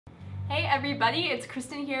Hey everybody, it's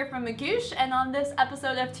Kristin here from Magoosh, and on this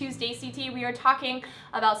episode of Tuesday CT we are talking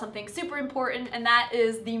about something super important, and that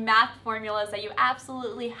is the math formulas that you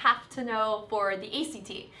absolutely have to know for the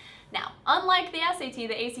ACT. Now, unlike the SAT,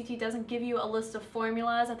 the ACT doesn't give you a list of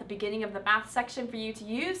formulas at the beginning of the math section for you to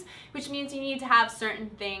use, which means you need to have certain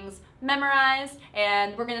things memorized,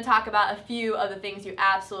 and we're going to talk about a few of the things you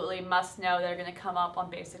absolutely must know that are going to come up on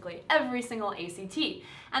basically every single ACT.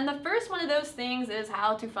 And the first one of those things is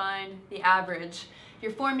how to find the average.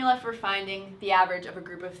 Your formula for finding the average of a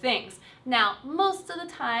group of things. Now, most of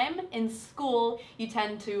the time in school, you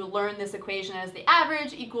tend to learn this equation as the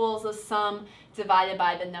average equals the sum divided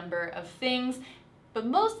by the number of things. But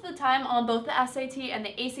most of the time on both the SAT and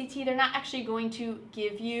the ACT, they're not actually going to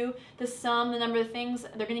give you the sum, the number of things.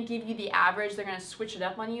 They're going to give you the average. They're going to switch it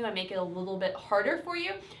up on you and make it a little bit harder for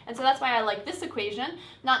you. And so that's why I like this equation,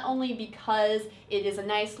 not only because it is a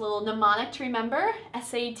nice little mnemonic to remember,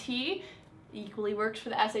 SAT, equally works for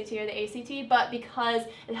the SAT or the ACT, but because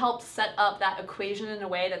it helps set up that equation in a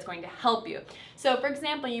way that's going to help you. So for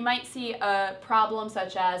example, you might see a problem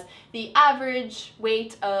such as the average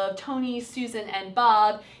weight of Tony, Susan, and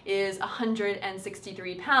Bob is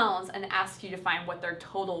 163 pounds and ask you to find what their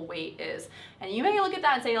total weight is. And you may look at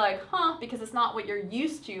that and say like, huh, because it's not what you're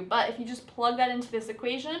used to, but if you just plug that into this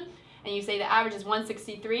equation, and you say the average is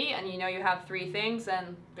 163, and you know you have three things,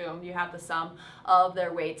 and boom, you have the sum of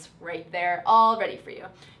their weights right there, all ready for you.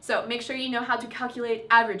 So make sure you know how to calculate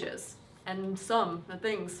averages and sum and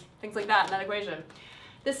things like that in that equation.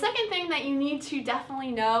 The second thing that you need to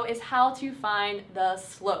definitely know is how to find the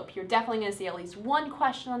slope. You're definitely going to see at least one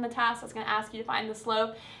question on the task that's going to ask you to find the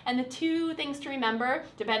slope. And the two things to remember,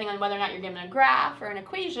 depending on whether or not you're given a graph or an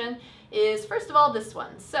equation, is first of all this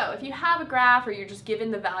one. So if you have a graph or you're just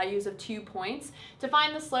given the values of 2 points, to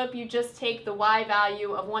find the slope you just take the y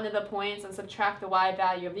value of one of the points and subtract the y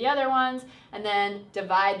value of the other ones, and then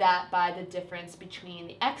divide that by the difference between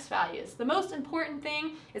the x values. The most important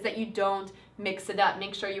thing is that you don't mix it up.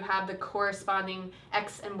 Make sure you have the corresponding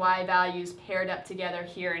x and y values paired up together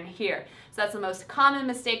here and here. So that's the most common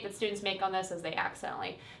mistake that students make on this, is they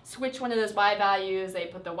accidentally switch one of those y values. They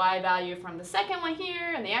put the y value from the second one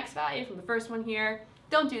here and the x value from the first one here.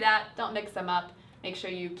 Don't do that. Don't mix them up. Make sure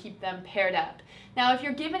you keep them paired up. Now, if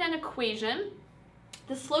you're given an equation,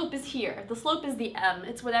 the slope is here. The slope is the m.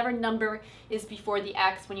 It's whatever number is before the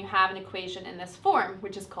x when you have an equation in this form,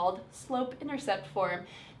 which is called slope-intercept form.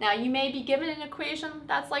 Now, you may be given an equation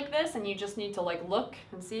that's like this, and you just need to like look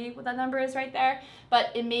and see what that number is right there. But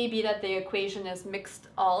it may be that the equation is mixed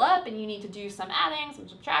all up, and you need to do some adding, some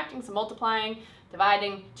subtracting, some multiplying,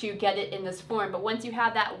 dividing to get it in this form. But once you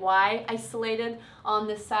have that y isolated on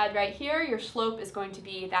this side right here, your slope is going to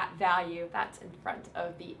be that value that's in front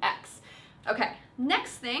of the x. Okay,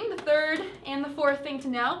 next thing, the third and the fourth thing to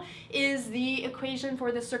know is the equation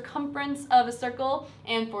for the circumference of a circle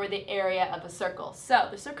and for the area of a circle. So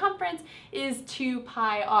the circumference is 2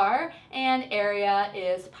 pi r and area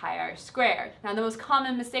is pi r squared. Now, the most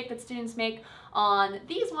common mistake that students make on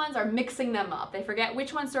these ones are mixing them up. They forget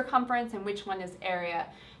which one's circumference and which one is area.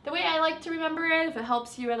 The way I like to remember it, if it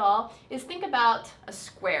helps you at all, is think about a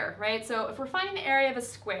square, right? So if we're finding the area of a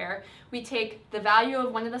square, we take the value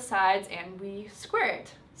of one of the sides and we square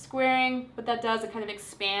it. Squaring, what that does, it kind of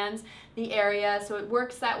expands the area, so it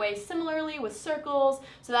works that way similarly with circles.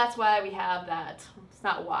 So that's why we have that, it's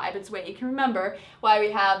not why, but it's a way you can remember why we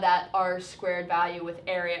have that r squared value with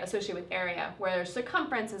area, associated with area, where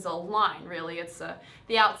circumference is a line, really. It's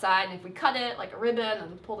the outside, and if we cut it like a ribbon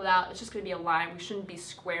and pulled it out, it's just going to be a line. We shouldn't be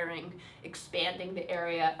squaring, expanding the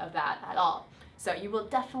area of that at all. So you will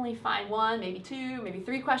definitely find one, maybe two, maybe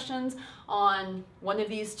three questions on one of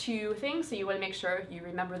these two things, so you want to make sure you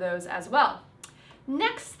remember those as well.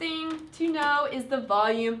 Next thing to know is the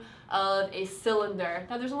volume of a cylinder.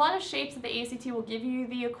 Now, there's a lot of shapes that the ACT will give you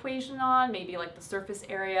the equation on, maybe like the surface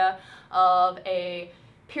area of a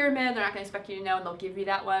pyramid. They're not going to expect you to know, and they'll give you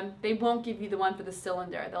that one. They won't give you the one for the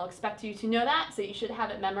cylinder. They'll expect you to know that, so you should have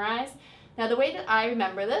it memorized. Now, the way that I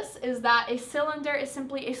remember this is that a cylinder is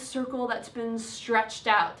simply a circle that's been stretched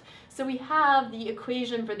out. So we have the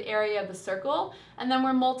equation for the area of the circle, and then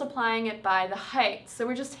we're multiplying it by the height. So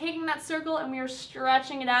we're just taking that circle and we are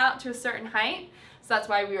stretching it out to a certain height. So that's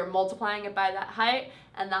why we are multiplying it by that height,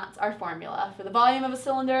 and that's our formula for the volume of a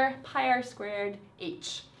cylinder, pi r squared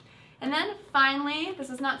h. And then finally, this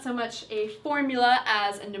is not so much a formula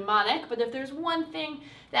as a mnemonic, but if there's one thing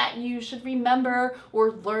that you should remember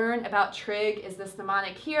or learn about trig, is this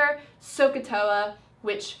mnemonic here, SOHCAHTOA,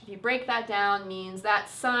 which if you break that down means that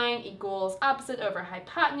sine equals opposite over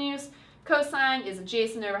hypotenuse Cosine is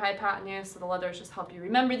adjacent over hypotenuse, so the letters just help you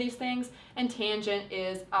remember these things. And tangent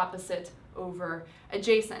is opposite over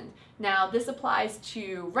adjacent. Now this applies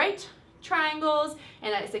to right triangles,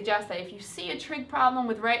 and I suggest that if you see a trig problem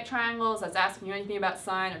with right triangles that's asking you anything about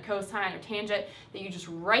sine or cosine or tangent, that you just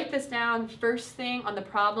write this down first thing on the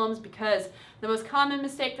problems, because the most common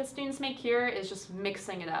mistake that students make here is just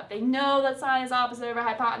mixing it up. They know that sine is opposite over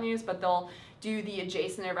hypotenuse, but they'll do the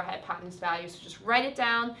adjacent over hypotenuse value. So just write it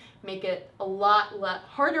down, make it a lot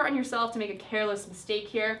harder on yourself to make a careless mistake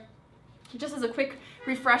here. Just as a quick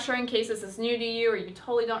refresher in case this is new to you or you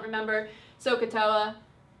totally don't remember, SOHCAHTOA.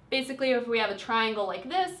 Basically, if we have a triangle like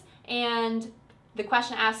this and the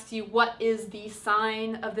question asks you what is the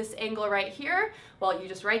sine of this angle right here, well, you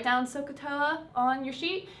just write down SOHCAHTOA on your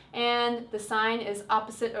sheet, and the sine is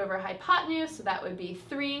opposite over hypotenuse, so that would be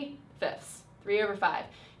 3/5, 3 over 5.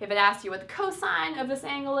 If it asks you what the cosine of this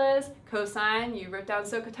angle is, cosine, you wrote down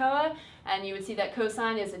SOHCAHTOA, and you would see that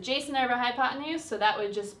cosine is adjacent over hypotenuse, so that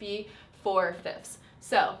would just be 4/5.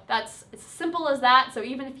 So that's as simple as that. So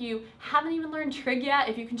even if you haven't even learned trig yet,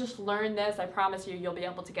 if you can just learn this, I promise you, you'll be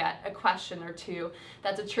able to get a question or two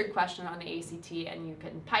that's a trig question on the ACT, and you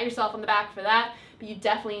can pat yourself on the back for that, but you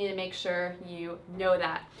definitely need to make sure you know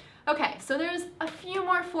that. Okay, so there's a few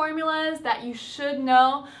more formulas that you should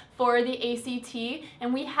know for the ACT,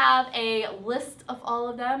 and we have a list of all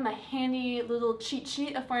of them, a handy little cheat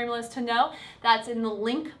sheet of formulas to know that's in the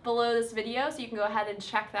link below this video, so you can go ahead and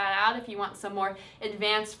check that out if you want some more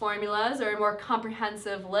advanced formulas or a more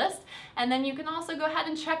comprehensive list. And then you can also go ahead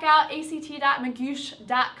and check out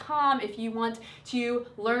act.magoosh.com if you want to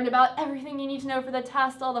learn about everything you need to know for the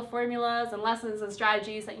test, all the formulas and lessons and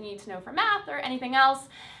strategies that you need to know for math or anything else.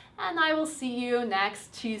 And I will see you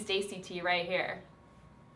next Tuesday CT right here.